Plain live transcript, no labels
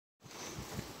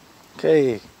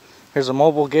Okay, here's a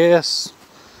mobilgas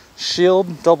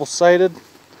sheild, double-sided.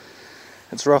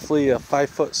 It's roughly a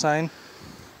 5-foot sign.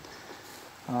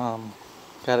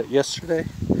 Got it yesterday.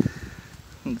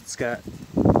 And it's got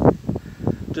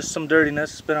just some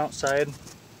dirtiness. It's been outside,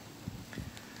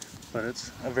 but it's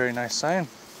a very nice sign.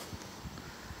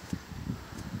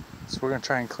 So we're gonna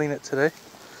try and clean it today.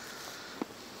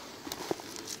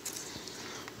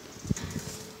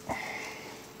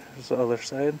 Here's the other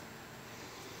side.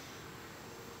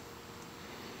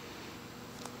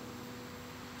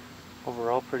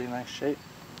 Overall, pretty nice shape.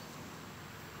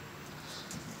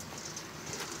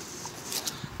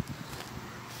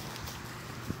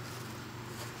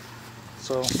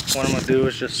 So what I'm going to do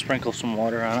is just sprinkle some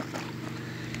water on it.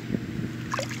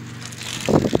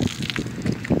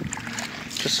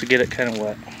 Just to get it kind of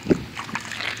wet.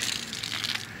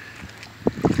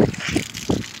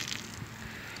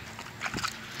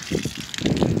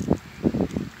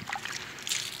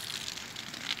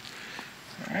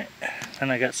 Alright, then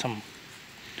I got some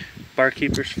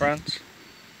Barkeeper's Friends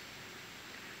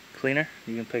cleaner.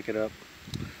 You can pick it up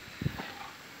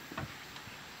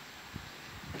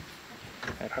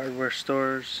at hardware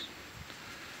stores,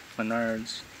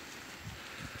 Menards.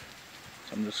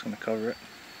 So I'm just going to cover it.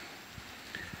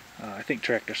 I think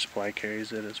Tractor Supply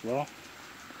carries it as well.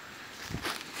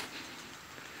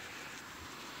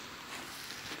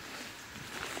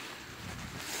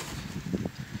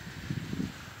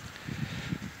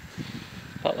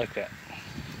 About like that.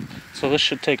 So this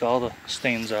should take all the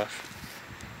stains off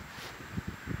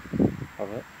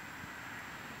of it.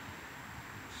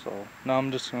 So now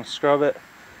I'm just going to scrub it.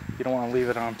 You don't want to leave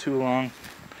it on too long.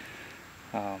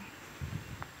 I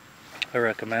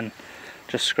recommend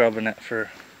just scrubbing it for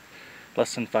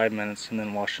less than 5 minutes and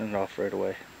then washing it off right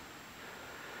away.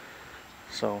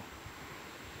 So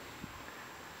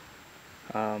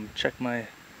check my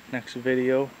next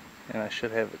video and I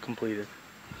should have it completed.